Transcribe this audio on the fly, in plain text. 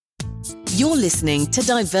You're listening to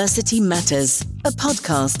Diversity Matters, a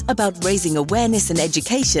podcast about raising awareness and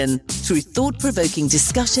education through thought-provoking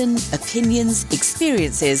discussion, opinions,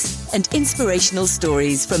 experiences, and inspirational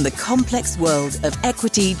stories from the complex world of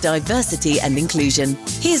equity, diversity, and inclusion.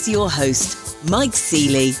 Here's your host, Mike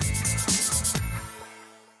Seeley.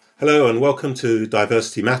 Hello and welcome to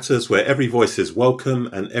Diversity Matters, where every voice is welcome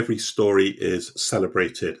and every story is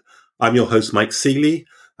celebrated. I'm your host, Mike Seeley,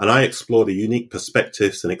 and I explore the unique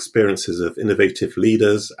perspectives and experiences of innovative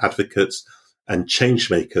leaders, advocates, and change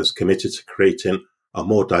makers committed to creating a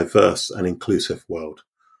more diverse and inclusive world.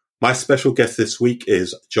 My special guest this week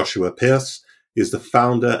is Joshua Pearce. He is the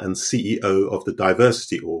founder and CEO of the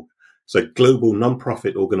Diversity Org. It's a global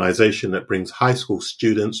nonprofit organization that brings high school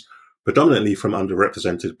students, predominantly from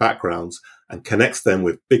underrepresented backgrounds, and connects them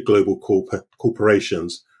with big global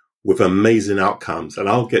corporations with amazing outcomes. And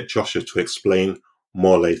I'll get Joshua to explain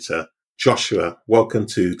more later. Joshua, welcome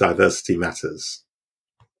to Diversity Matters.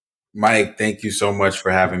 Mike, thank you so much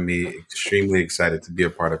for having me. Extremely excited to be a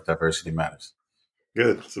part of Diversity Matters.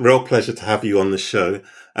 Good. It's a real pleasure to have you on the show.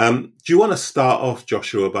 Do you want to start off,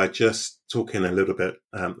 Joshua, by just talking a little bit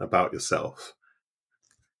about yourself?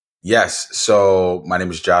 Yes. So my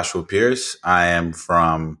name is Joshua Pearce. I am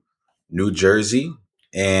from New Jersey,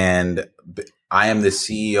 and I am the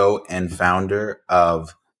CEO and founder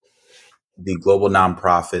of the global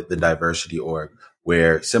nonprofit, the Diversity Org,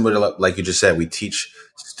 where, similar to like you just said, we teach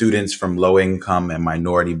students from low income and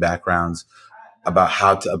minority backgrounds about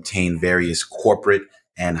how to obtain various corporate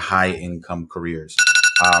and high income careers.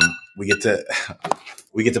 We get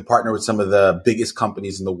to partner with some of the biggest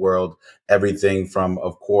companies in the world, everything from,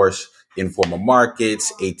 of course, Informa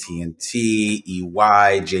Markets, AT&T,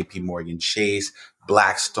 EY, JP Morgan Chase,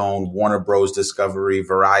 Blackstone, Warner Bros. Discovery,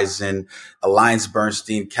 Verizon,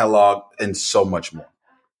 AllianceBernstein, Kellogg, and so much more.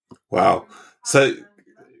 Wow. So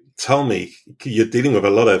tell me, you're dealing with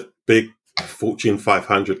a lot of big Fortune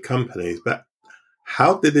 500 companies, but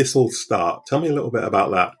how did this all start? Tell me a little bit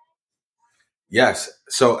about that. Yes.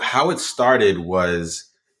 So how it started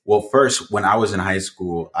was, well, first, when I was in high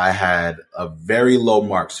school, I had a very low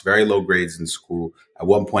marks, very low grades in school. At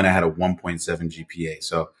one point, I had a 1.7 GPA.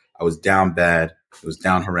 So I was down bad. It was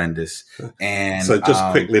down horrendous. And so just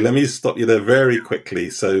quickly, let me stop you there very quickly.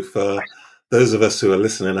 So for those of us who are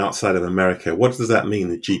listening outside of America, what does that mean,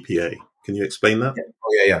 the GPA? Can you explain that?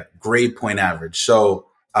 Yeah. Grade point average. So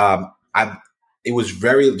it was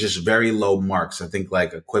very low marks. I think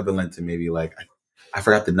like equivalent to maybe like, I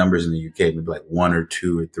forgot the numbers in the UK, maybe like 1 or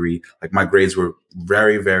 2 or 3. Like my grades were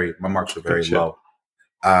my marks were very low.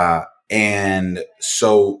 And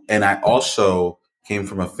I also came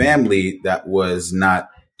from a family that was not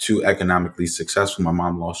too economically successful. My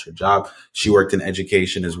mom lost her job. She worked in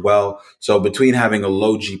education as well. So between having a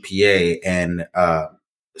low GPA and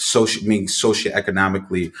being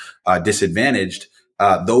socioeconomically disadvantaged,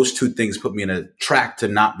 those two things put me in a track to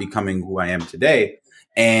not becoming who I am today.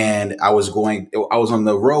 And I was on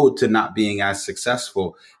the road to not being as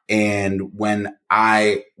successful. And when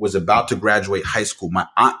I was about to graduate high school, my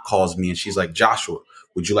aunt calls me and she's like, Joshua,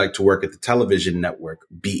 would you like to work at the television network,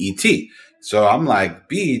 BET? So I'm like,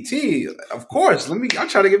 BET, of course. I'll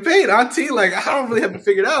try to get paid, auntie. Like, I don't really have to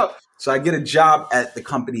figure it out. So I get a job at the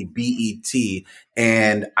company BET,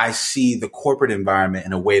 and I see the corporate environment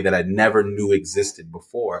in a way that I never knew existed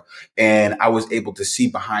before. And I was able to see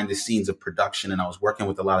behind the scenes of production, and I was working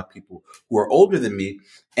with a lot of people who are older than me.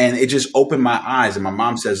 And it just opened my eyes. And my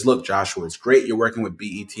mom says, look, Joshua, it's great you're working with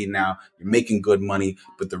BET now. You're making good money.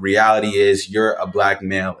 But the reality is you're a Black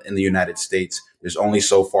male in the United States. There's only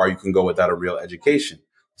so far you can go without a real education.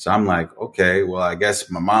 So I'm like, okay, well, I guess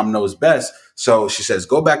my mom knows best. So she says,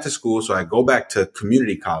 go back to school. So I go back to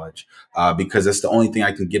community college because that's the only thing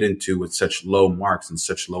I can get into with such low marks and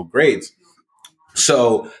such low grades.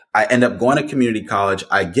 So I end up going to community college.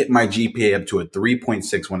 I get my GPA up to a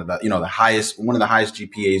 3.6, one of the highest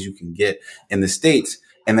GPAs you can get in the States.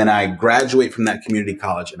 And then I graduate from that community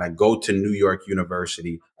college and I go to New York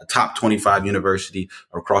University, a top 25 university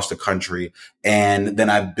across the country. And then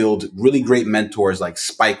I build really great mentors like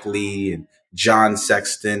Spike Lee and John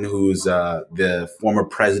Sexton, who's the former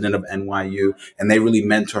president of NYU. And they really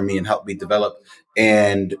mentor me and help me develop.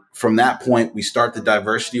 And from that point, we start the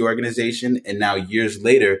diversity organization. And now years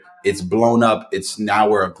later, it's blown up.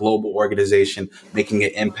 We're a global organization making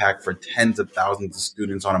an impact for tens of thousands of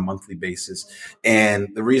students on a monthly basis. And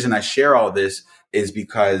the reason I share all this is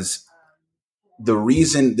because the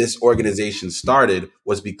reason this organization started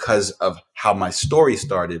was because of how my story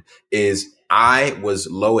started. Is I was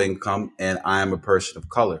low income and I am a person of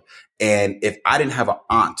color. And if I didn't have an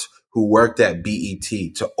aunt who worked at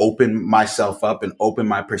BET to open myself up and open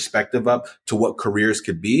my perspective up to what careers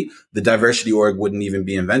could be, the diversity org wouldn't even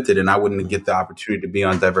be invented, and I wouldn't get the opportunity to be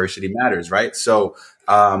on Diversity Matters, right? So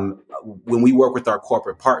when we work with our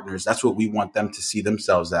corporate partners, that's what we want them to see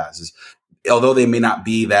themselves as. Is although they may not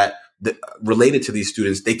be related to these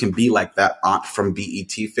students, they can be like that aunt from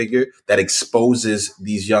BET figure that exposes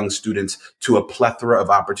these young students to a plethora of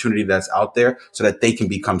opportunity that's out there so that they can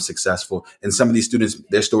become successful. And some of these students,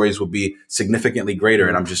 their stories will be significantly greater.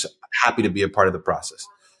 And I'm just happy to be a part of the process.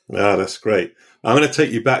 Oh, that's great. I'm going to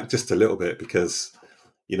take you back just a little bit because,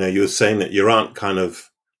 you were saying that your aunt kind of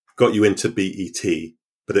got you into BET,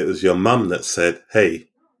 but it was your mum that said, hey,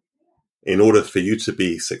 in order for you to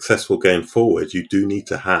be successful going forward, you do need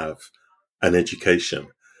to have an education.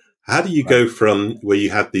 How do you go from where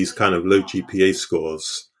you had these kind of low GPA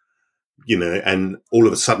scores, and all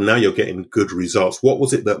of a sudden now you're getting good results? What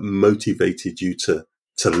was it that motivated you to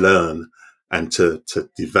learn and to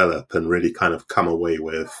develop and really kind of come away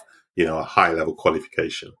with, a high level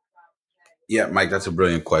qualification? Yeah, Mike, that's a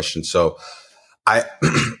brilliant question. So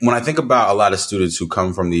when I think about a lot of students who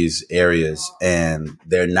come from these areas and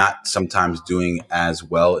they're not sometimes doing as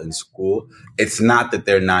well in school, it's not that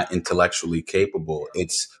they're not intellectually capable.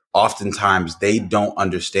 It's oftentimes they don't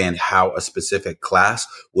understand how a specific class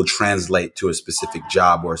will translate to a specific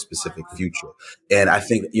job or a specific future. And I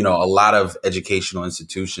think, a lot of educational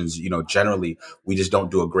institutions, generally we just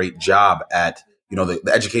don't do a great job at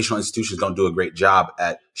the educational institutions don't do a great job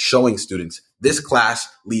at showing students this class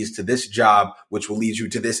leads to this job, which will lead you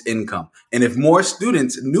to this income. And if more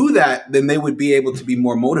students knew that, then they would be able to be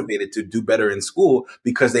more motivated to do better in school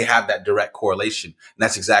because they have that direct correlation. And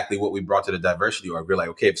that's exactly what we brought to the diversity org. We're like,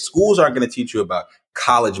 okay, if schools aren't going to teach you about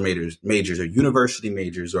college majors or university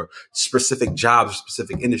majors or specific jobs,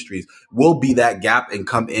 specific industries, we'll be that gap and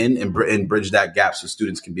come in and bridge that gap so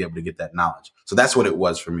students can be able to get that knowledge. So that's what it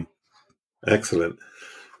was for me. Excellent.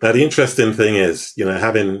 Now, the interesting thing is,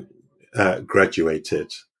 having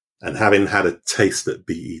graduated and having had a taste at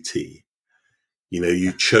BET,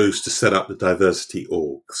 you chose to set up the diversity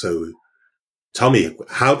org. So tell me,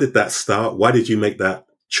 how did that start? Why did you make that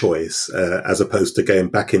choice as opposed to going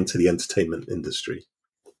back into the entertainment industry?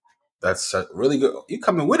 That's really good. You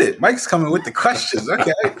coming with it. Mike's coming with the questions.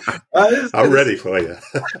 Okay. I'm ready for you.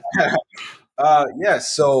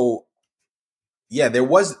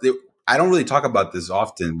 I don't really talk about this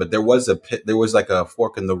often, but there was like a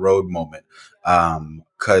fork in the road moment.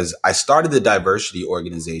 Cause I started the diversity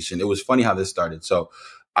organization. It was funny how this started. So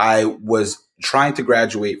I was trying to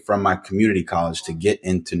graduate from my community college to get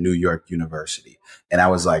into New York University. And I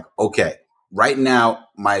was like, okay, right now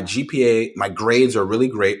my GPA, my grades are really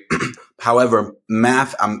great. However,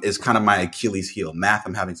 math is kind of my Achilles heel. Math,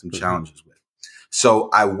 I'm having some challenges with. So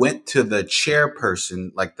I went to the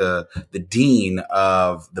chairperson, like the dean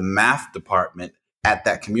of the math department at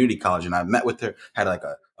that community college. And I met with her, had like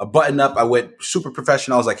a button up. I went super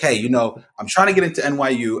professional. I was like, hey, I'm trying to get into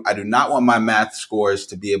NYU. I do not want my math scores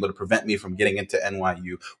to be able to prevent me from getting into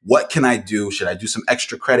NYU. What can I do? Should I do some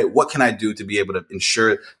extra credit? What can I do to be able to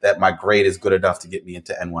ensure that my grade is good enough to get me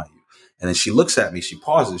into NYU? And then she looks at me, she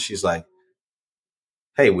pauses. She's like,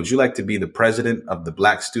 hey, would you like to be the president of the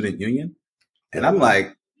Black Student Union? And I'm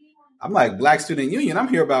like, Black Student Union. I'm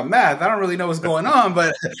here about math. I don't really know what's going on,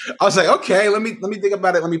 but I was like, okay, let me think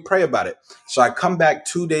about it. Let me pray about it. So I come back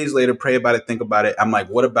 2 days later, pray about it, think about it. I'm like,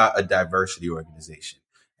 what about a diversity organization?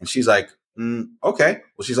 And she's like, okay.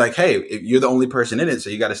 Well, she's like, hey, you're the only person in it, so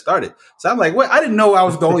you got to start it. So I'm like, what? I didn't know I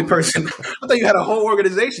was the only person. I thought you had a whole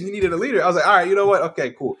organization. You needed a leader. I was like, all right, you know what?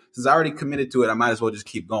 Okay, cool. Since I already committed to it, I might as well just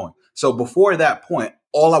keep going. So before that point,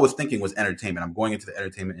 all I was thinking was entertainment. I'm going into the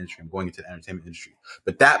entertainment industry.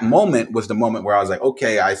 But that moment was the moment where I was like,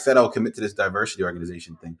 okay, I said I'll commit to this diversity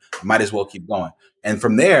organization thing. I might as well keep going. And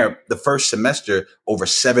from there, the first semester, over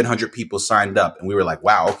 700 people signed up. And we were like,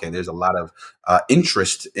 wow, okay, there's a lot of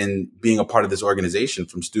interest in being a part of this organization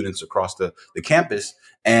from students across the campus.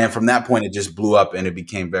 And from that point, it just blew up and it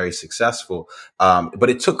became very successful. But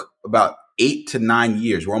it took about 8 to 9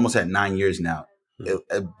 years. We're almost at 9 years now.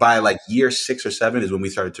 By like year 6 or 7 is when we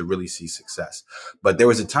started to really see success. But there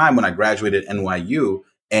was a time when I graduated NYU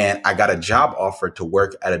and I got a job offer to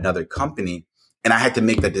work at another company. And I had to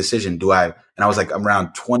make that decision. And I was like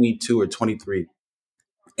around 22 or 23.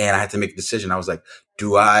 And I had to make a decision. I was like,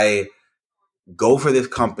 do I go for this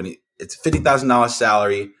company? It's $50,000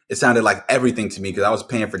 salary. It sounded like everything to me because I was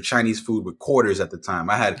paying for Chinese food with quarters at the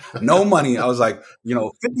time. I had no money. I was like,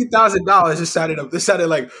 $50,000. This sounded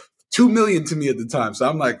like $2 million to me at the time. So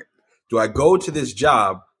I'm like, do I go to this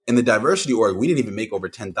job in the diversity org? We didn't even make over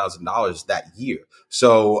 $10,000 that year.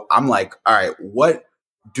 So I'm like, all right, what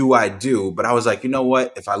do I do? But I was like, you know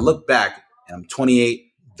what? If I look back and I'm 28,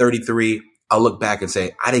 33, I'll look back and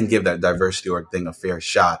say, I didn't give that diversity org thing a fair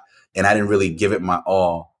shot. And I didn't really give it my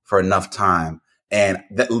all for enough time. And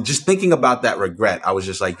just thinking about that regret, I was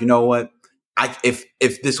just like, you know what?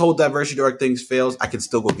 If this whole diversity org thing fails, I can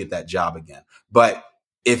still go get that job again. But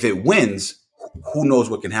if it wins, who knows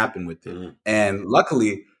what can happen with it? Mm-hmm. And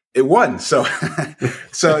luckily it won. So,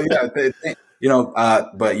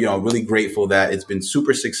 but really grateful that it's been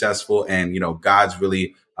super successful, and God's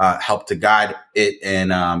really helped to guide it,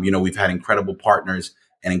 and we've had incredible partners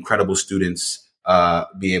and incredible students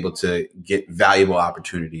be able to get valuable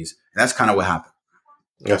opportunities, and that's kind of what happened.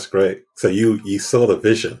 That's great. So you saw the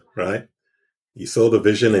vision, right? You saw the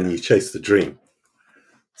vision and you chased the dream.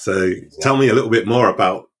 So tell me a little bit more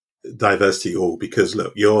about Diversity Org, because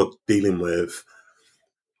look, you're dealing with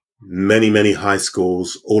many, many high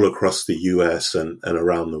schools all across the US and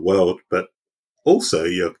around the world, but also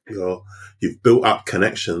you've built up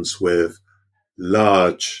connections with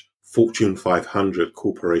large Fortune 500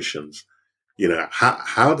 corporations.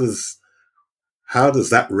 How does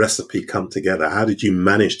that recipe come together? How did you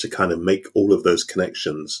manage to kind of make all of those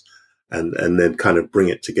connections and then kind of bring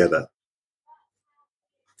it together?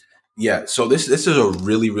 Yeah, so this is a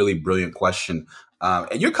really, really brilliant question.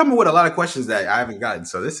 And you're coming with a lot of questions that I haven't gotten.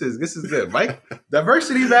 So this is good, Mike.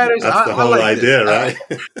 Diversity matters. That's the whole idea, right?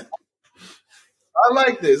 I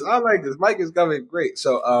like this. Mike is coming great.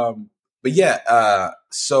 So,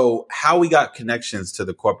 so how we got connections to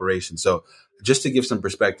the corporation. So just to give some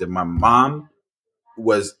perspective, my mom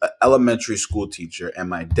was an elementary school teacher and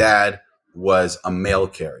my dad was a mail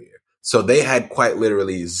carrier. So they had quite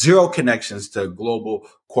literally zero connections to global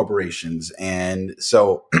corporations. And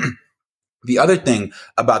so the other thing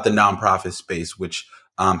about the nonprofit space, which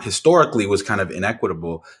historically was kind of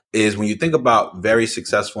inequitable, is when you think about very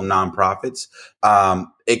successful nonprofits,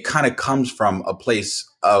 it kind of comes from a place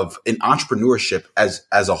of an entrepreneurship as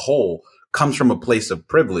a whole comes from a place of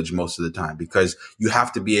privilege most of the time, because you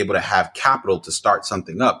have to be able to have capital to start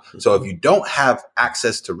something up. So if you don't have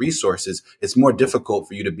access to resources, it's more difficult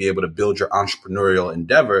for you to be able to build your entrepreneurial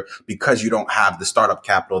endeavor because you don't have the startup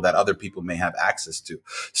capital that other people may have access to.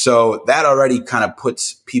 So that already kind of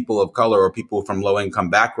puts people of color or people from low income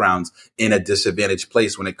backgrounds in a disadvantaged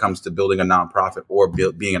place when it comes to building a nonprofit or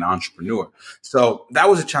being an entrepreneur. So that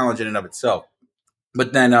was a challenge in and of itself.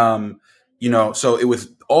 But then, so it was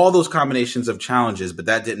all those combinations of challenges, but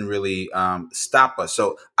that didn't really stop us.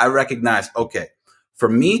 So I recognized, okay, for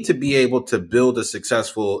me to be able to build a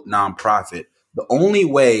successful nonprofit, the only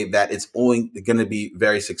way that it's only going to be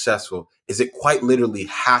very successful is it quite literally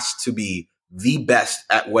has to be the best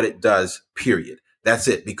at what it does, period. That's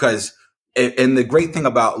it. Because, and the great thing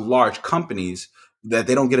about large companies that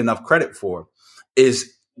they don't get enough credit for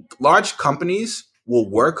is large companies will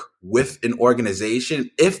work with an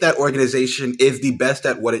organization if that organization is the best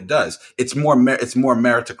at what it does. It's more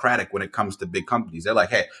meritocratic when it comes to big companies. They're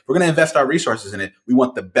like, hey, we're going to invest our resources in it. We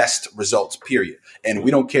want the best results, period. And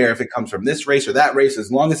we don't care if it comes from this race or that race.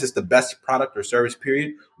 As long as it's the best product or service,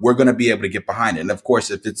 period, we're going to be able to get behind it. And of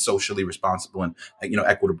course, if it's socially responsible and,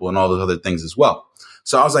 equitable and all those other things as well.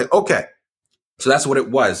 So I was like, okay. So that's what it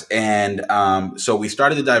was. And so we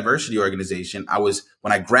started the diversity organization.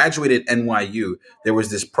 When I graduated NYU, there was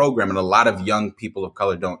this program, and a lot of young people of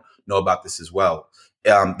color don't know about this as well.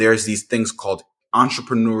 There's these things called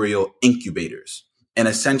entrepreneurial incubators. And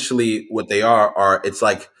essentially what they are it's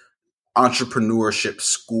like entrepreneurship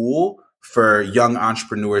school for young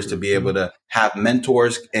entrepreneurs to be able to have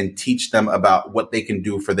mentors and teach them about what they can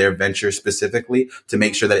do for their venture specifically to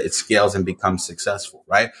make sure that it scales and becomes successful,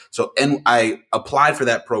 right? So I applied for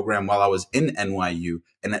that program while I was in NYU,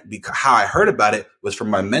 and how I heard about it was from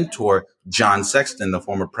my mentor, John Sexton, the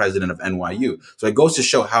former president of NYU. So it goes to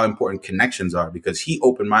show how important connections are, because he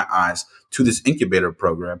opened my eyes to this incubator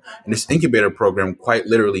program. And this incubator program quite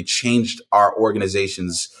literally changed our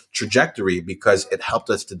organization's trajectory, because it helped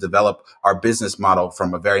us to develop our business model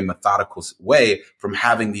from a very methodical way, from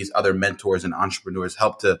having these other mentors and entrepreneurs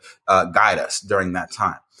help to guide us during that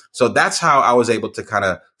time. So that's how I was able to kind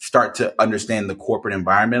of start to understand the corporate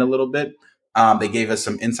environment a little bit. They gave us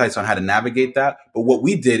some insights on how to navigate that. But what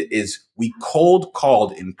we did is we cold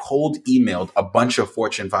called and cold emailed a bunch of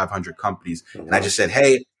Fortune 500 companies. Mm-hmm. And I just said,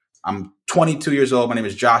 hey, I'm 22 years old. My name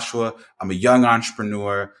is Joshua. I'm a young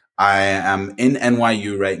entrepreneur. I am in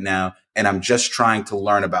NYU right now, and I'm just trying to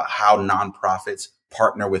learn about how nonprofits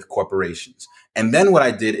partner with corporations. And then what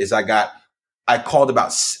I did is I called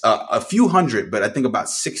about a few hundred, but I think about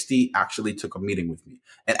 60 actually took a meeting with me.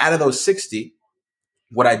 And out of those 60,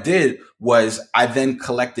 what I did was I then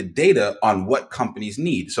collected data on what companies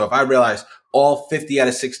need. So if I realized, all 50 out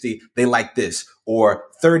of 60, they like this, or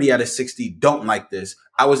 30 out of 60 don't like this.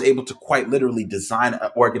 I was able to quite literally design an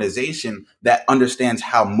organization that understands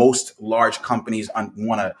how most large companies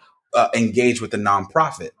want to engage with the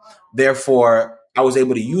nonprofit. Therefore, I was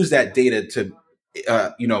able to use that data to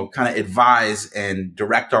kind of advise and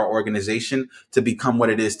direct our organization to become what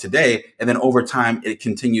it is today. And then over time, it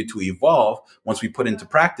continued to evolve once we put into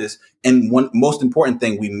practice. And one most important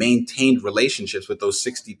thing, we maintained relationships with those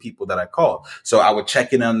 60 people that I called. So I would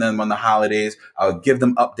check in on them on the holidays. I would give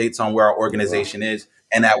them updates on where our organization is.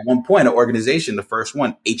 And at one point, an organization, the first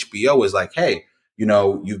one, HBO, was like, hey,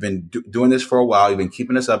 you've been doing this for a while. You've been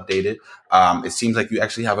keeping us updated. It seems like you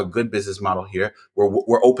actually have a good business model here.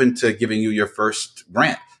 We're open to giving you your first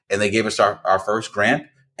grant. And they gave us our first grant.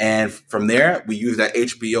 And from there, we use that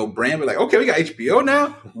HBO brand. We're like, okay, we got HBO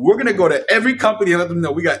now. We're going to go to every company and let them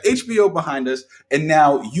know we got HBO behind us. And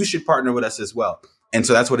now you should partner with us as well. And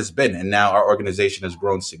so that's what it's been. And now our organization has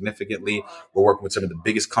grown significantly. We're working with some of the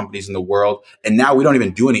biggest companies in the world. And now we don't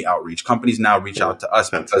even do any outreach. Companies now reach out to us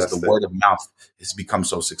because the word of mouth has become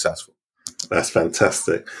so successful. That's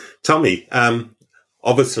fantastic. Tell me,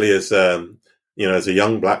 obviously, as a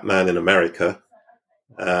young Black man in America,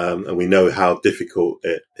 and we know how difficult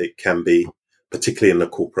it can be, particularly in the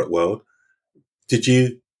corporate world. Did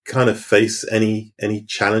you kind of face any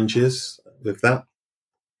challenges with that?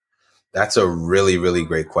 That's a really, really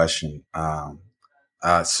great question.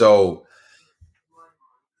 So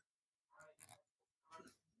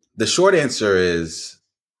the short answer is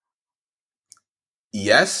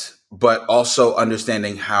yes, but also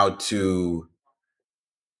understanding how to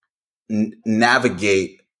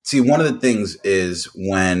navigate. See, one of the things is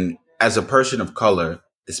when, as a person of color,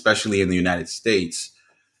 especially in the United States,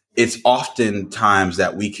 it's often times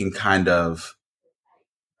that we can kind of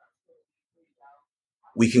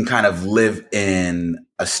live in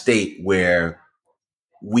a state where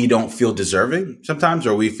we don't feel deserving sometimes,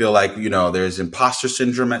 or we feel like, there's imposter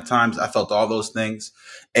syndrome at times. I felt all those things.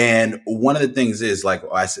 And one of the things is, like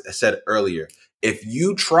I said earlier, if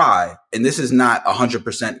you try, and this is not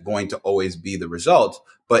 100% going to always be the result,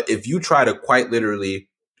 but if you try to quite literally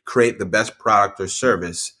create the best product or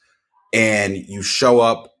service and you show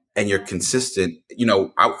up and you're consistent,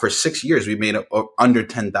 out for 6 years, we made under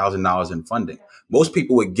 $10,000 in funding. Most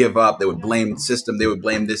people would give up. They would blame the system. They would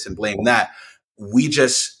blame this and blame that. We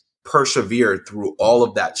just persevered through all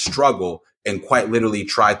of that struggle and quite literally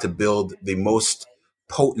tried to build the most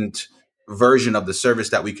potent version of the service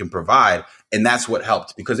that we can provide. And that's what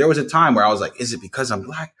helped, because there was a time where I was like, is it because I'm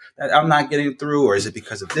Black that I'm not getting through? Or is it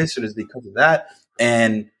because of this? Or is it because of that?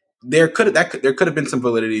 And there could have been some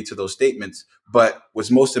validity to those statements, but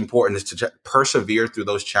what's most important is to persevere through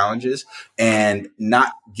those challenges and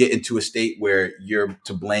not get into a state where you're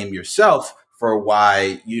to blame yourself for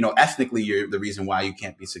why, ethnically, you're the reason why you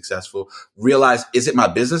can't be successful. Realize, is it my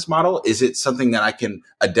business model? Is it something that I can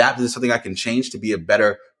adapt? Is it something I can change to be a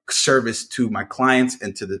better service to my clients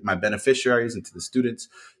and to my beneficiaries and to the students?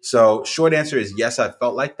 So short answer is yes, I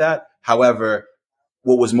felt like that. However,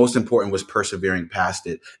 what was most important was persevering past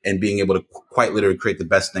it and being able to quite literally create the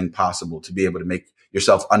best thing possible to be able to make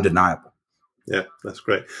yourself undeniable. Yeah, that's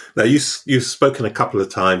great. Now, you've spoken a couple of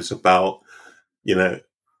times about, the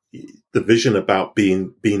vision about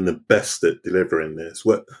being the best at delivering this.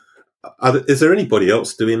 Is there anybody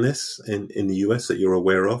else doing this in the US that you're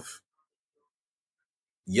aware of?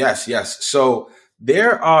 Yes. So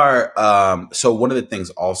there are, so one of the things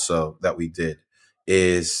also that we did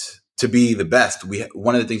is, to be the best,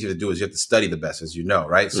 one of the things you have to do is you have to study the best, as you know,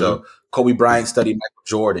 right? Mm-hmm. So Kobe Bryant studied Michael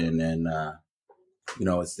Jordan, and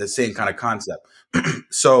it's the same kind of concept.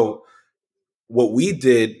 So what we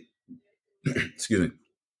did,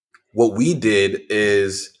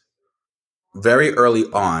 is very early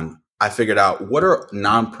on, I figured out what are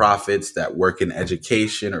nonprofits that work in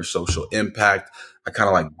education or social impact. I kind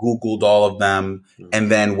of Googled all of them.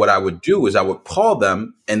 And then what I would do is I would call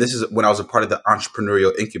them. And this is when I was a part of the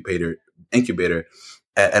entrepreneurial incubator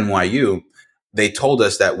at NYU. They told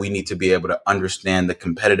us that we need to be able to understand the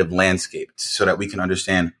competitive landscape so that we can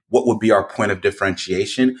understand what would be our point of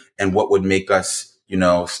differentiation and what would make us,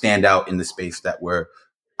 stand out in the space that we're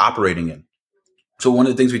operating in. So one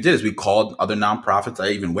of the things we did is we called other nonprofits. I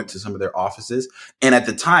even went to some of their offices. And at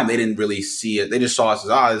the time, they didn't really see it. They just saw us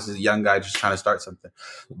as, this is a young guy just trying to start something.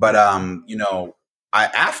 But, I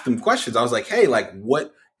asked them questions. I was like, hey,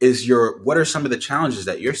 what are some of the challenges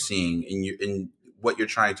that you're seeing in what you're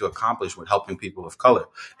trying to accomplish with helping people of color?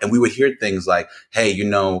 And we would hear things like, hey,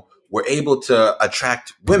 we're able to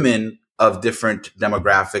attract women of different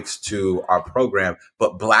demographics to our program,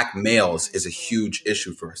 but Black males is a huge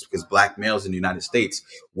issue for us because Black males in the United States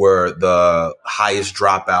were the highest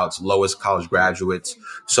dropouts, lowest college graduates,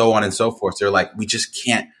 so on and so forth. They're like, we just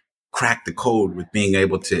can't crack the code with being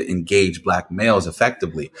able to engage Black males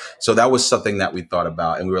effectively. So that was something that we thought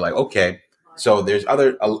about, and we were like, okay. So there's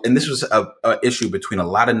and this was a issue between a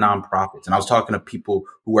lot of nonprofits. And I was talking to people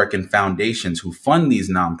who work in foundations who fund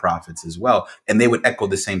these nonprofits as well. And they would echo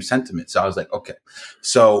the same sentiment. So I was like, okay,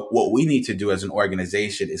 so what we need to do as an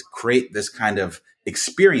organization is create this kind of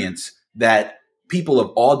experience that people of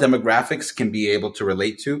all demographics can be able to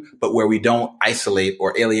relate to, but where we don't isolate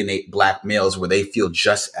or alienate Black males, where they feel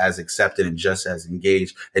just as accepted and just as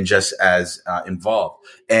engaged and just as involved.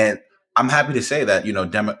 And I'm happy to say that,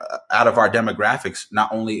 out of our demographics,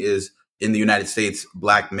 not only is in the United States,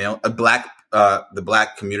 the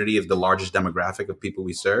Black community is the largest demographic of people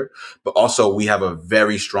we serve, but also we have a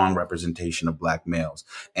very strong representation of Black males.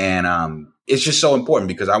 And it's just so important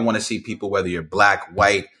because I want to see people, whether you're Black,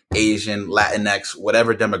 white, Asian, Latinx,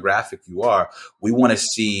 whatever demographic you are, we want to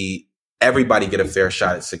see everybody get a fair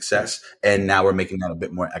shot at success. And now we're making that a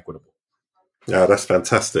bit more equitable. Yeah, that's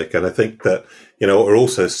fantastic. And I think that, what we're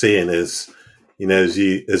also seeing is, as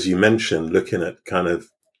you mentioned, looking at kind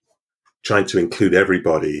of trying to include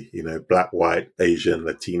everybody, Black, white, Asian,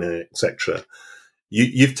 Latina, etc.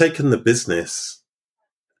 You've taken the business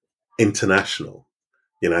international.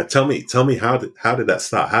 Tell me how did that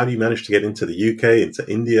start? How do you manage to get into the UK, into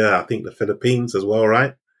India, I think the Philippines as well,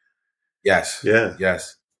 right? Yes. Yeah.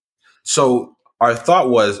 Yes. So our thought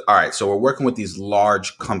was, all right, so we're working with these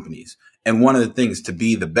large companies. And one of the things to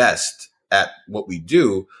be the best at what we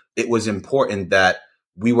do, it was important that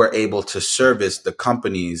we were able to service the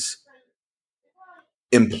company's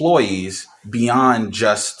employees beyond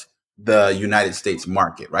just the United States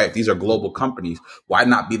market, right? If these are global companies, why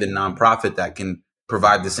not be the nonprofit that can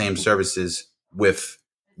provide the same services with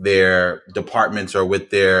their departments or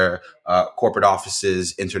with their corporate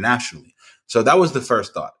offices internationally? So that was the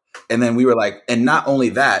first thought. And then we were like, and not only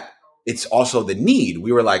that, it's also the need.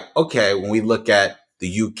 We were like, okay, when we look at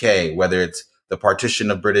the UK, whether it's the partition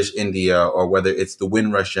of British India or whether it's the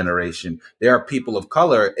Windrush generation, there are people of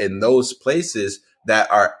color in those places that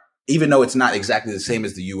are, even though it's not exactly the same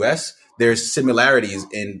as the US, there's similarities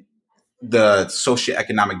in the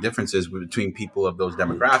socioeconomic differences between people of those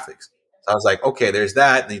demographics. So I was like, okay, there's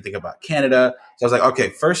that. Then you think about Canada. So I was like, okay,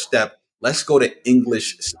 first step, let's go to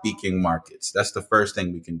English speaking markets. That's the first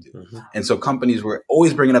thing we can do. Mm-hmm. And so companies were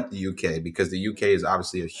always bringing up the UK because the UK is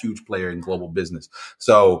obviously a huge player in global business.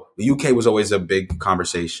 So the UK was always a big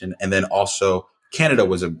conversation. And then also Canada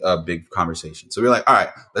was a big conversation. So we were like, all right,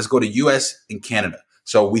 let's go to US and Canada.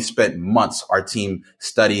 So we spent months, our team,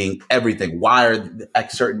 studying everything. Why are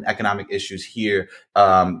certain economic issues here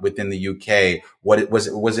within the UK? What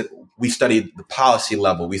was it? We studied the policy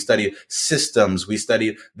level. We studied systems. We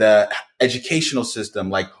studied the educational system,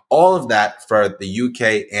 like all of that for the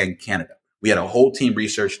UK and Canada. We had a whole team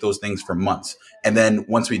research those things for months. And then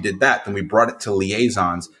once we did that, then we brought it to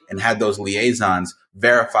liaisons and had those liaisons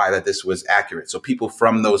verify that this was accurate. So people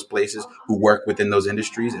from those places who work within those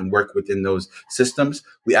industries and work within those systems,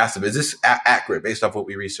 we asked them, is this accurate based off what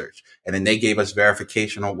we researched? And then they gave us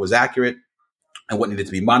verification on what was accurate and what needed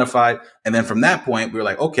to be modified. And then from that point, we were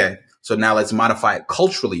like, okay, so now let's modify it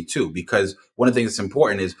culturally too, because one of the things that's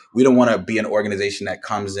important is we don't want to be an organization that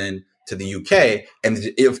comes in to the UK. And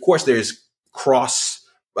of course, there's cross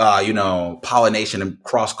pollination and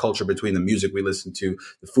cross culture between the music we listen to,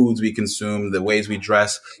 the foods we consume, the ways we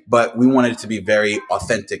dress. But we wanted it to be very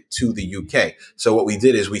authentic to the UK. So what we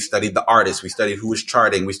did is we studied the artists, we studied who was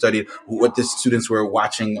charting, we studied what the students were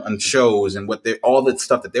watching on shows and all the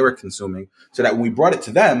stuff that they were consuming, so that when we brought it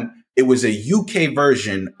to them, it was a UK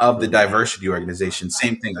version of the diversity organization.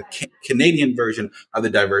 Same thing, a Canadian version of the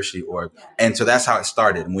diversity org. And so that's how it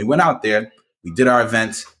started. And we went out there, we did our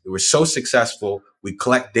events. It was so successful. We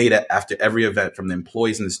collect data after every event from the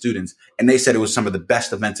employees and the students. And they said it was some of the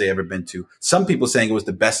best events they ever been to. Some people saying it was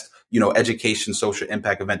the best, education, social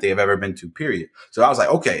impact event they have ever been to, period. So I was like,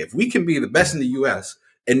 okay, if we can be the best in the US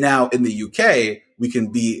and now in the UK, we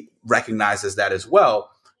can be recognized as that as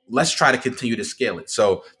well. Let's try to continue to scale it.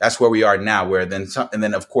 So that's where we are now, and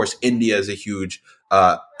then of course, India is a huge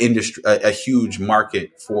industry, a huge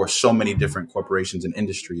market for so many different corporations and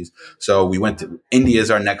industries. So we went to India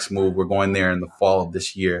is our next move. We're going there in the fall of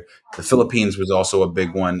this year. The Philippines was also a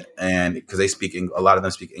big one, and because a lot of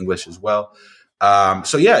them speak English as well.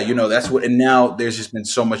 So yeah, that's what, and now there's just been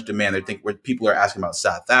so much demand. I think where people are asking about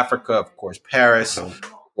South Africa, of course, Paris, of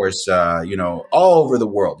course, all over the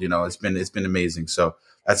world, it's been amazing. So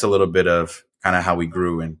that's a little bit of kind of how we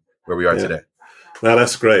grew and where we are today. Now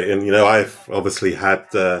that's great. And, I've obviously had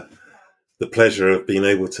the pleasure of being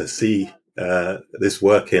able to see this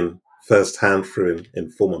working firsthand through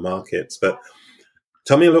Informa Markets. But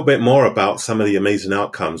tell me a little bit more about some of the amazing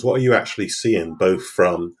outcomes. What are you actually seeing, both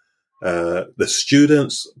from the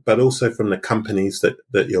students, but also from the companies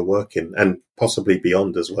that you're working, and possibly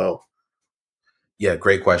beyond as well? Yeah,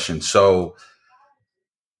 great question. So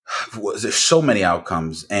there's so many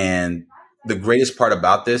outcomes. And the greatest part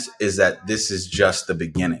about this is that this is just the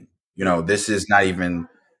beginning. This is not even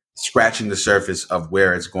scratching the surface of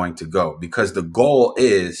where it's going to go, because the goal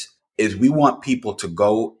is we want people to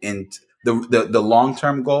go into the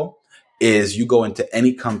long-term goal is you go into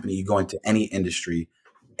any company, you go into any industry,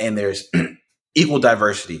 and there's equal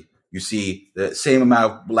diversity. You see the same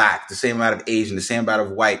amount of Black, the same amount of Asian, the same amount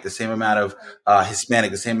of white, the same amount of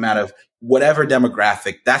Hispanic, the same amount of whatever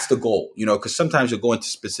demographic. That's the goal, because sometimes you'll go into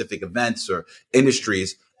specific events or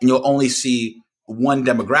industries and you'll only see one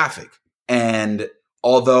demographic. And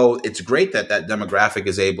although it's great that that demographic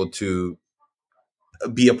is able to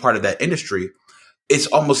be a part of that industry, it's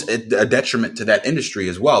almost a detriment to that industry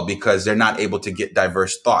as well, because they're not able to get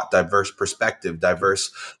diverse thought, diverse perspective,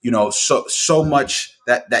 diverse, so much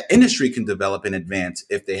that industry can develop and advance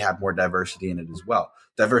if they have more diversity in it as well.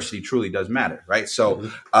 Diversity truly does matter, right? So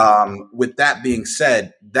with that being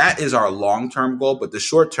said, that is our long-term goal. But the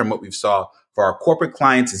short-term, what we've saw for our corporate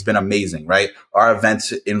clients has been amazing, right? Our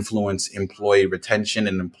events influence employee retention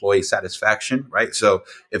and employee satisfaction, right? So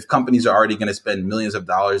if companies are already going to spend millions of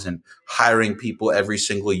dollars in hiring people every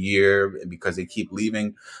single year because they keep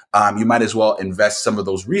leaving, you might as well invest some of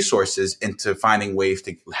those resources into finding ways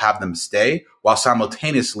to have them stay while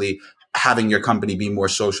simultaneously having your company be more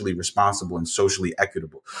socially responsible and socially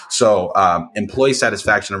equitable. So employee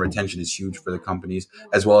satisfaction and retention is huge for the companies,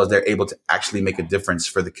 as well as they're able to actually make a difference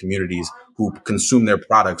for the communities who consume their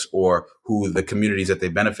products or who the communities that they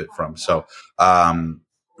benefit from. So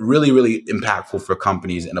really, really impactful for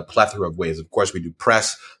companies in a plethora of ways. Of course, we do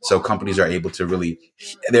press. So companies are able to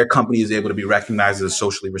their company is able to be recognized as a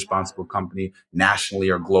socially responsible company nationally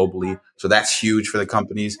or globally. So that's huge for the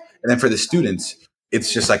companies. And then for the students,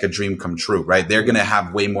 it's just like a dream come true, right? They're going to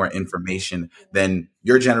have way more information than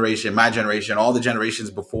your generation, my generation, all the generations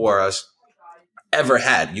before us ever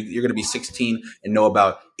had. You're going to be 16 and know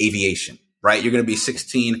about aviation, right? You're going to be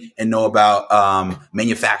 16 and know about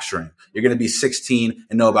manufacturing. You're going to be 16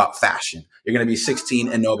 and know about fashion. You're going to be 16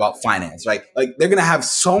 and know about finance, right? Like they're going to have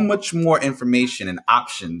so much more information and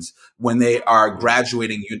options when they are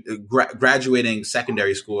graduating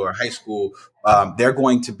secondary school or high school. They're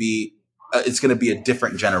going to be it's going to be a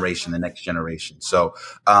different generation, the next generation. So,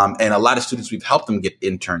 and a lot of students, we've helped them get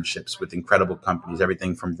internships with incredible companies,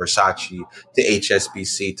 everything from Versace to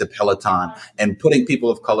HSBC to Peloton, and putting people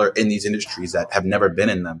of color in these industries that have never been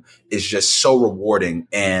in them is just so rewarding.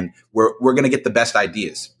 And we're going to get the best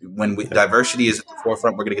ideas. When diversity is at the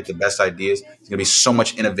forefront, we're going to get the best ideas. There's going to be so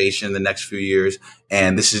much innovation in the next few years.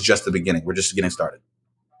 And this is just the beginning. We're just getting started.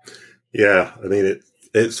 Yeah. I mean,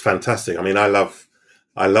 it's fantastic. I mean, I love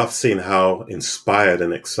seeing how inspired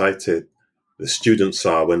and excited the students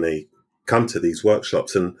are when they come to these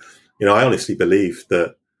workshops. And, I honestly believe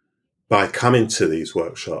that by coming to these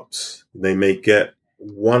workshops, they may get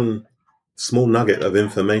one small nugget of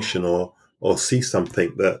information or see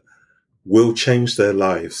something that will change their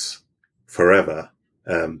lives forever,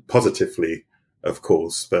 positively, of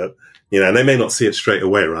course. But, they may not see it straight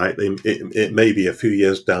away, right? It may be a few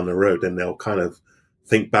years down the road and they'll kind of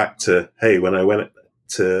think back to, hey, when I went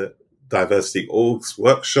to Diversity.org's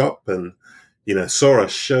workshop and, saw a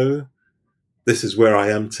show, this is where I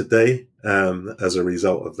am today, as a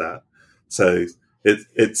result of that. So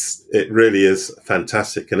it really is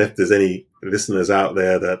fantastic. And if there's any listeners out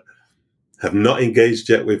there that have not engaged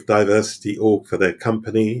yet with Diversity.org for their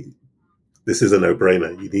company, this is a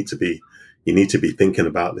no-brainer. You need to be thinking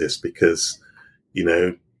about this because,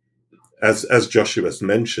 as Joshua's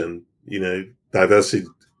mentioned,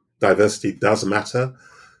 diversity does matter,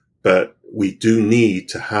 but we do need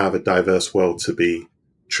to have a diverse world to be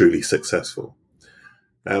truly successful.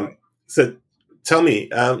 So tell me,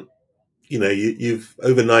 you've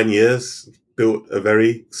over 9 years built a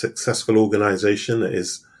very successful organization that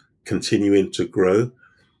is continuing to grow.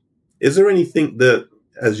 Is there anything that,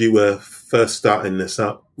 as you were first starting this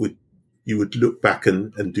up, you would look back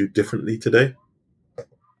and do differently today?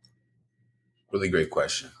 Really great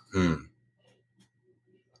question.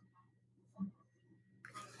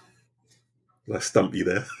 I stumped you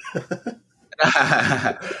there.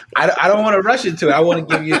 I don't want to rush into it. I want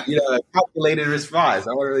to give you, a calculated response.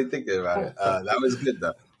 I want to really think about it. That was good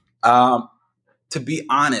though. To be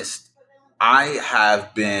honest, I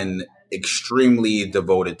have been extremely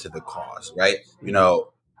devoted to the cause, right?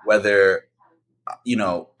 Whether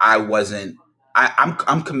I wasn't.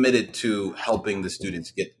 I'm committed to helping the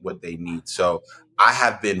students get what they need. So I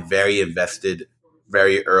have been very invested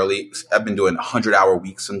very early. I've been doing 100-hour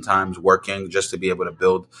weeks sometimes working just to be able to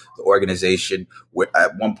build the organization. Where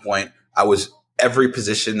at one point I was every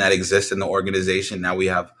position that exists in the organization. Now we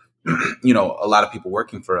have, a lot of people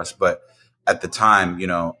working for us. But at the time,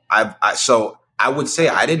 so I would say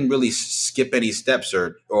I didn't really skip any steps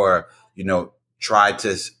or try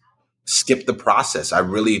to skip the process. I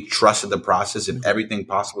really trusted the process, and everything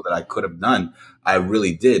possible that I could have done, I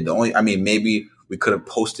really did. Maybe we could have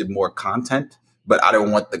posted more content, but I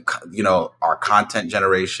don't want our content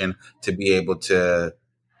generation to be able to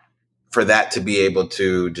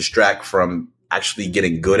distract from actually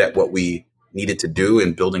getting good at what we needed to do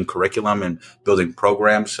and building curriculum and building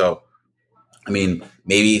programs. So,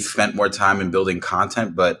 maybe spent more time in building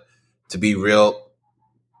content, but to be real,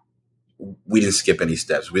 we didn't skip any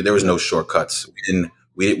steps. There was no shortcuts.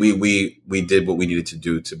 We did what we needed to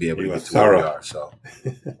do to be able to get to where we are. So,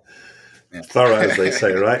 thorough, as they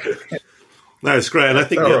say, right? No, it's great. And I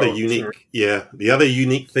think the other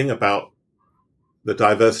unique thing about the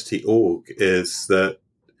Diversity Org is that,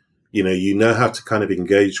 you know how to kind of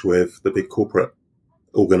engage with the big corporate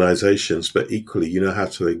organizations, but equally, you know how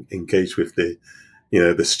to engage with the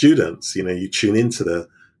students. You tune into the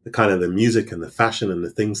kind of the music and the fashion and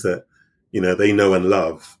the things that, they know and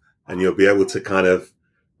love, and you'll be able to kind of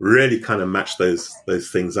really kind of match those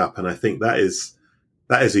things up. And I think that is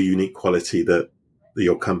a unique quality that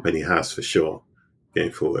your company has for sure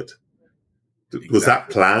going forward. Exactly. Was that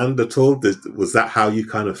planned at all? Was that how you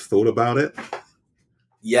kind of thought about it?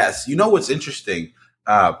 Yes. What's interesting,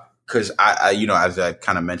 because I as I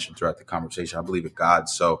kind of mentioned throughout the conversation, I believe in God.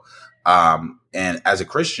 So, and as a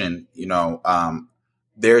Christian,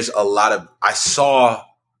 there's a lot of, I saw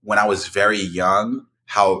when I was very young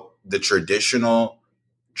how the traditional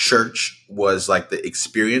church was like the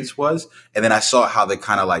experience was. And then I saw how the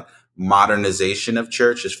kind of like modernization of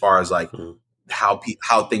church, as far as like how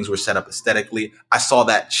things were set up aesthetically. I saw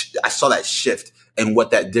that shift and what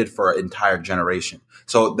that did for an entire generation.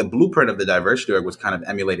 So the blueprint of the Diversity Org was kind of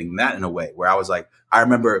emulating that in a way, where I was like, I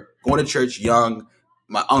remember going to church young,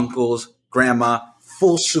 my uncles, grandma,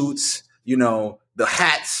 full suits, the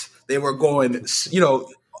hats, they were going,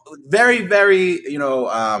 very, very,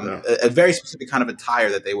 a very specific kind of attire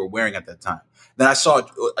that they were wearing at that time. Then I saw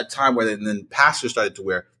a time where then pastors started to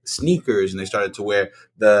wear sneakers, and they started to wear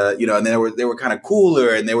and they were kind of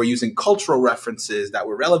cooler, and they were using cultural references that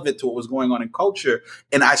were relevant to what was going on in culture.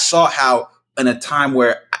 And I saw how in a time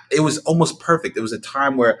where it was almost perfect, it was a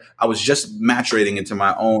time where I was just maturating into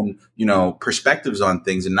my own, perspectives on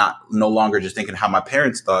things, and no longer just thinking how my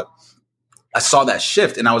parents thought. I saw that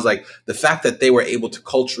shift, and I was like, the fact that they were able to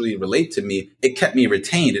culturally relate to me, it kept me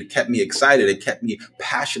retained. It kept me excited. It kept me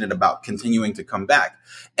passionate about continuing to come back.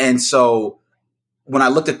 And so when I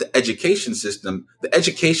looked at the education system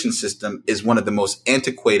is one of the most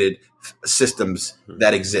antiquated systems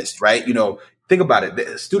that exist, right? Think about it.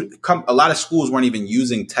 A lot of schools weren't even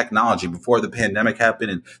using technology before the pandemic happened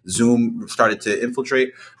and Zoom started to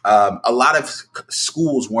infiltrate. A lot of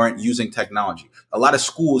schools weren't using technology. A lot of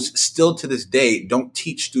schools still to this day don't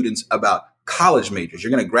teach students about college majors.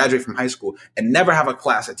 You're going to graduate from high school and never have a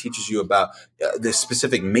class that teaches you about the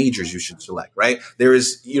specific majors you should select, right?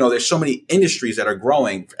 There's so many industries that are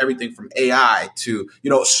growing, everything from AI to,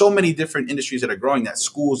 so many different industries that are growing that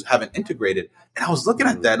schools haven't integrated. And I was looking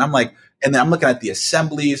at that, and I'm like, and then I'm looking at the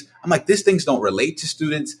assemblies. I'm like, these things don't relate to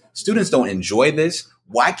students. Students don't enjoy this.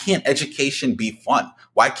 Why can't education be fun?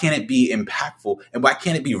 Why can't it be impactful? And why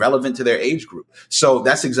can't it be relevant to their age group? So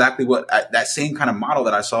that's exactly what that same kind of model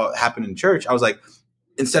that I saw happen in church. I was like,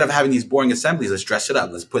 instead of having these boring assemblies, let's dress it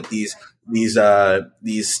up. Let's put these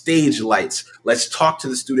stage lights. Let's talk to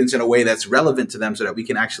the students in a way that's relevant to them so that we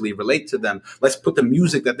can actually relate to them. Let's put the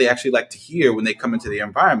music that they actually like to hear when they come into the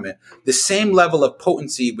environment. The same level of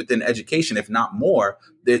potency within education, if not more,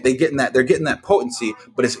 they're getting that potency,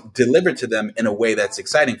 but it's delivered to them in a way that's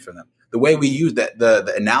exciting for them. The way we use that,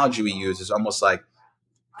 the analogy we use is almost like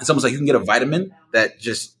you can get a vitamin that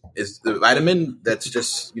just is the vitamin that's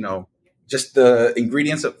just, just the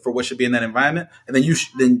ingredients for what should be in that environment. And then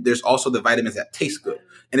then there's also the vitamins that taste good.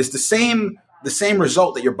 And it's the same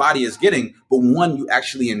result that your body is getting, but one you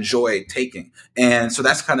actually enjoy taking. And so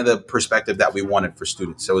that's kind of the perspective that we wanted for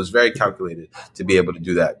students. So it was very calculated to be able to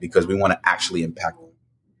do that because we want to actually impact them.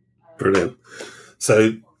 Brilliant.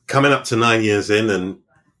 So coming up to 9 years in and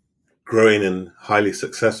growing and highly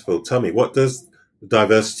successful, tell me, what does the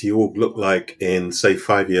Diversity Org look like in, say,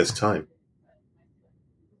 5 years' time?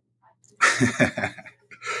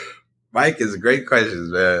 Mike is a great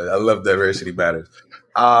questions, man. I love diversity matters.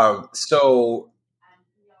 So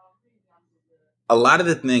a lot of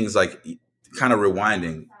the things, like kind of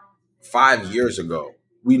rewinding 5 years ago,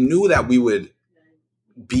 we knew that we would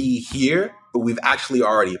be here, but we've actually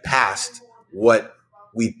already passed what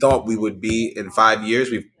we thought we would be in 5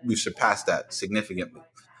 years. We've surpassed that significantly.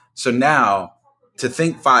 So now to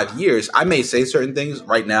think 5 years, I may say certain things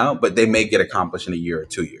right now, but they may get accomplished in a year or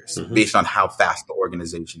 2 years based on how fast the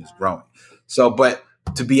organization is growing. So, but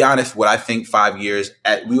to be honest, what I think 5 years,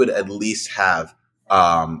 we would at least have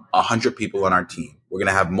 100 people on our team. We're going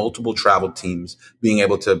to have multiple travel teams being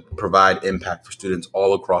able to provide impact for students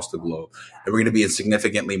all across the globe. And we're going to be in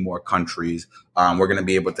significantly more countries. We're going to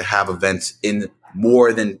be able to have events in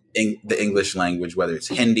more than the English language, whether it's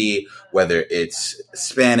Hindi, whether it's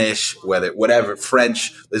Spanish, whatever,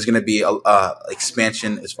 French. There's going to be a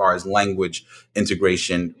expansion as far as language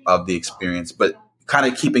integration of the experience, but kind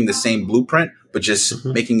of keeping the same blueprint, but just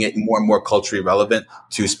making it more and more culturally relevant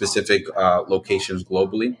to specific locations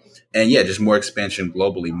globally. And yeah, just more expansion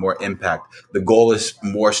globally, more impact. The goal is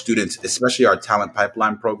more students, especially our talent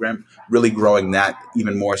pipeline program, really growing that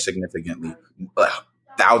even more significantly.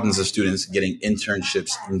 Thousands of students getting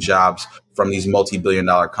internships and jobs from these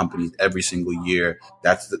multi-billion-dollar companies every single year.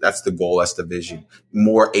 That's the goal. That's the vision.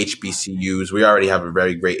 More HBCUs. We already have a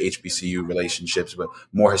very great HBCU relationships, but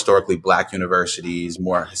more historically Black universities,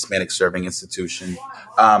 more Hispanic serving institutions.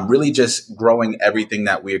 Really just growing everything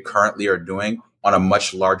that we currently are doing on a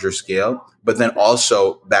much larger scale. But then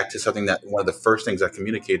also back to something that one of the first things I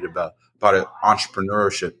communicated about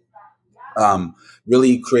entrepreneurship.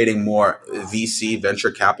 Really creating more VC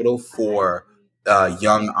venture capital for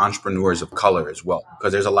young entrepreneurs of color as well,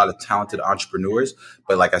 because there's a lot of talented entrepreneurs.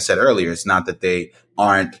 But like I said earlier, it's not that they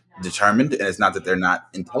aren't determined and it's not that they're not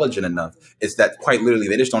intelligent enough. It's that quite literally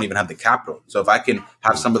they just don't even have the capital. So if I can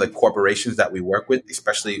have some of the corporations that we work with,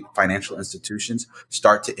 especially financial institutions,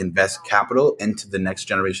 start to invest capital into the next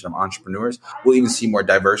generation of entrepreneurs, we'll even see more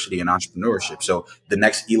diversity in entrepreneurship. So the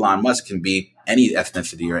next Elon Musk can be any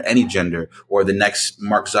ethnicity or any gender, or the next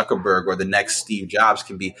Mark Zuckerberg or the next Steve Jobs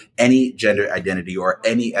can be any gender identity or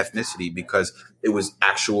any ethnicity, because it was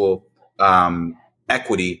actual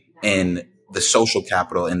equity in the social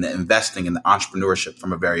capital and the investing in the entrepreneurship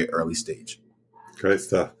from a very early stage. Great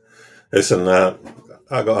stuff. Listen,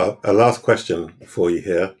 I got a last question for you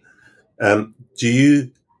here. Can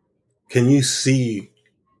you see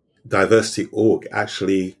Diversity.org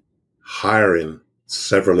actually hiring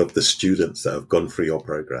several of the students that have gone through your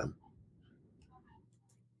program?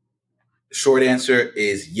 Short answer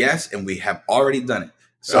is yes, and we have already done it.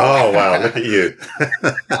 So, oh, wow. Look at you.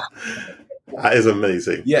 That is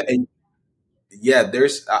amazing. Yeah. And yeah,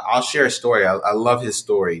 I'll share a story. I love his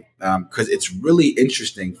story because it's really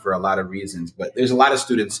interesting for a lot of reasons. But there's a lot of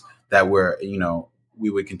students that we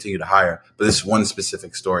would continue to hire. But this one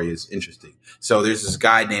specific story is interesting. So there's this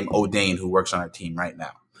guy named O'Dane who works on our team right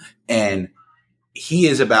now. And he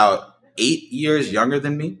is about 8 years younger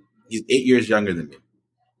than me. He's 8 years younger than me.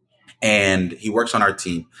 And he works on our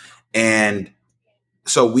team. And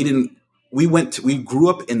so we grew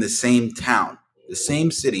up in the same town, the same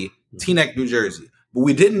city, Teaneck, New Jersey, but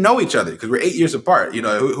we didn't know each other because we're 8 years apart.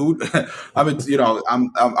 I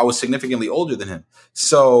was significantly older than him.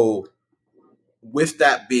 So with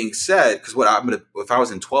that being said, because if I was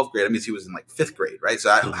in 12th grade, that means he was in like 5th grade, right? So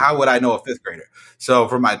how would I know a 5th grader? So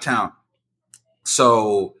from my town.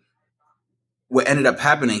 So what ended up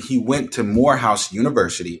happening, he went to Morehouse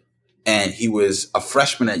University, and he was a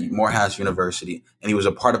freshman at Morehouse University, and he was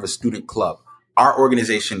a part of a student club. Our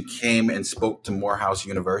organization came and spoke to Morehouse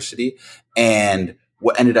University, and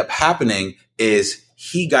what ended up happening is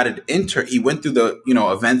he got an intern. He went through the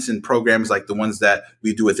events and programs like the ones that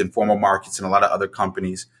we do with Informal Markets and a lot of other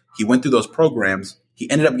companies. He went through those programs. He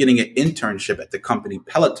ended up getting an internship at the company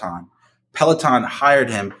Peloton. Peloton hired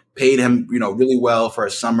him, paid him really well for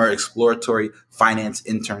a summer exploratory finance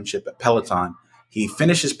internship at Peloton. He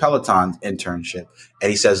finished his Peloton internship, and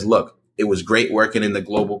he says, look, it was great working in the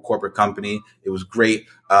global corporate company. It was great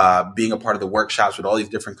being a part of the workshops with all these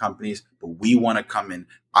different companies, but we want to come in.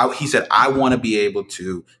 He said, I want to be able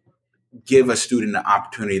to give a student an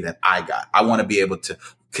opportunity that I got. I want to be able to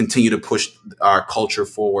continue to push our culture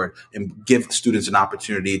forward and give students an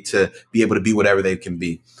opportunity to be able to be whatever they can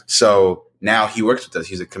be. So now he works with us.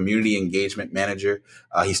 He's a community engagement manager.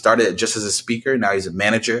 He started just as a speaker. Now he's a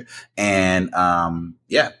manager. And and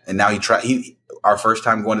now our first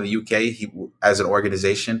time going to the UK, as an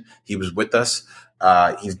organization, he was with us.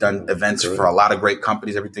 He's done events for a lot of great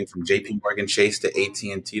companies, everything from JP Morgan Chase to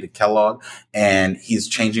AT&T to Kellogg, and he's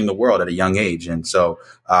changing the world at a young age. And so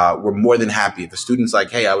we're more than happy. If a student's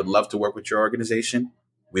like, hey, I would love to work with your organization,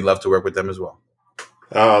 we'd love to work with them as well.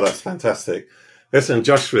 Oh, that's fantastic. Listen,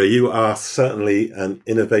 Joshua, you are certainly an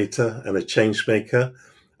innovator and a change maker.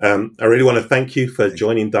 I really want to thank you for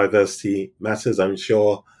joining Diversity Matters. I'm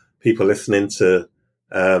sure people listening to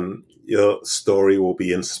your story will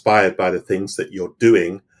be inspired by the things that you're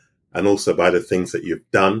doing and also by the things that you've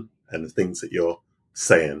done and the things that you're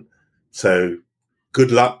saying. So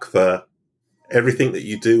good luck for everything that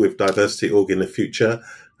you do with Diversity Org in the future.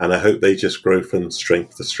 And I hope they just grow from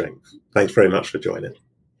strength to strength. Thanks very much for joining.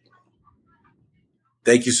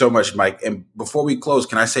 Thank you so much, Mike. And before we close,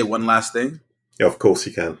 can I say one last thing? Yeah, of course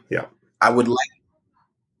you can. Yeah. I would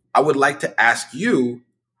like to ask you,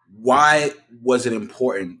 why was it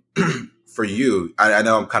important for you? I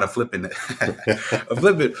know I'm kind of flipping it,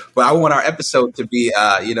 but I want our episode to be,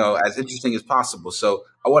 as interesting as possible. So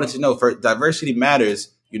I wanted to know, for Diversity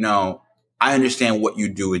Matters, I understand what you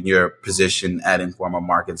do in your position at Informa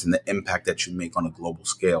Markets and the impact that you make on a global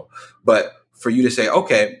scale. But for you to say,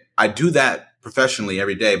 okay, I do that professionally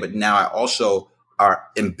every day, but now I also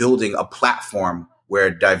am building a platform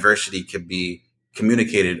where diversity can be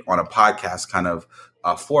communicated on a podcast kind of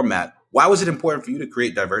format. Why was it important for you to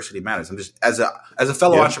create Diversity Matters? I'm just, as a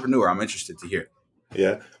fellow entrepreneur, I'm interested to hear.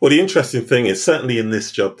 Yeah. Well, the interesting thing is, certainly in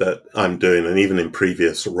this job that I'm doing, and even in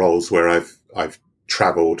previous roles where I've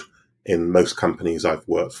traveled in most companies I've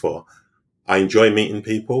worked for, I enjoy meeting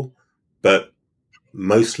people, but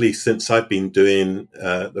mostly since I've been doing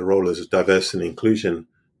the role as a diversity and inclusion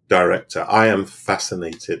director, I am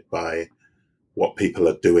fascinated by what people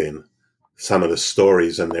are doing, some of the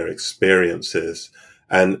stories and their experiences.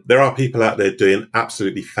 And there are people out there doing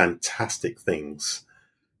absolutely fantastic things,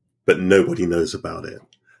 but nobody knows about it.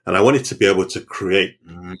 And I wanted to be able to create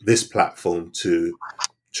this platform to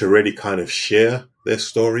really kind of share their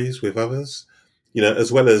stories with others,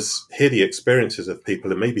 as well as hear the experiences of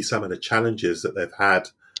people and maybe some of the challenges that they've had,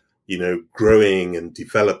 growing and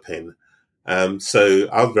developing. So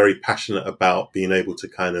I was very passionate about being able to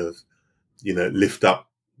kind of, lift up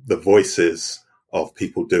the voices of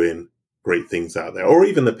people doing great things out there, or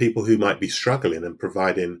even the people who might be struggling, and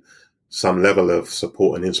providing some level of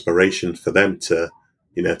support and inspiration for them to,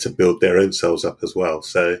 to build their own selves up as well.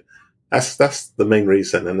 So that's the main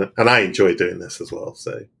reason. And I enjoy doing this as well.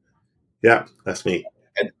 So yeah, that's me.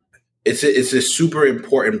 It's a super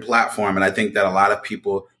important platform. And I think that a lot of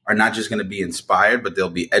people are not just going to be inspired, but they'll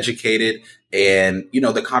be educated. And,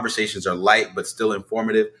 the conversations are light, but still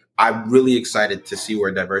informative. I'm really excited to see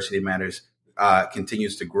where Diversity Matters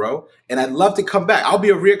continues to grow. And I'd love to come back. I'll be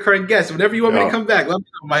a reoccurring guest. Whenever you want me to come back, let me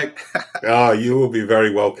know, Mike. You will be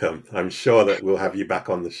very welcome. I'm sure that we'll have you back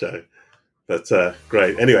on the show. But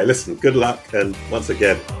great. Anyway, listen, good luck. And once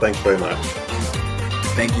again, thanks very much.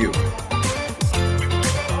 Thank you.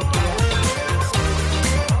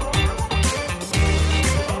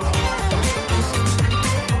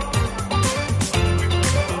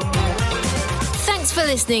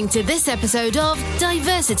 Listening to this episode of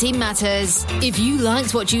Diversity Matters. If you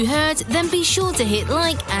liked what you heard, then be sure to hit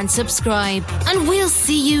like and subscribe, and we'll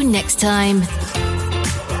see you next time.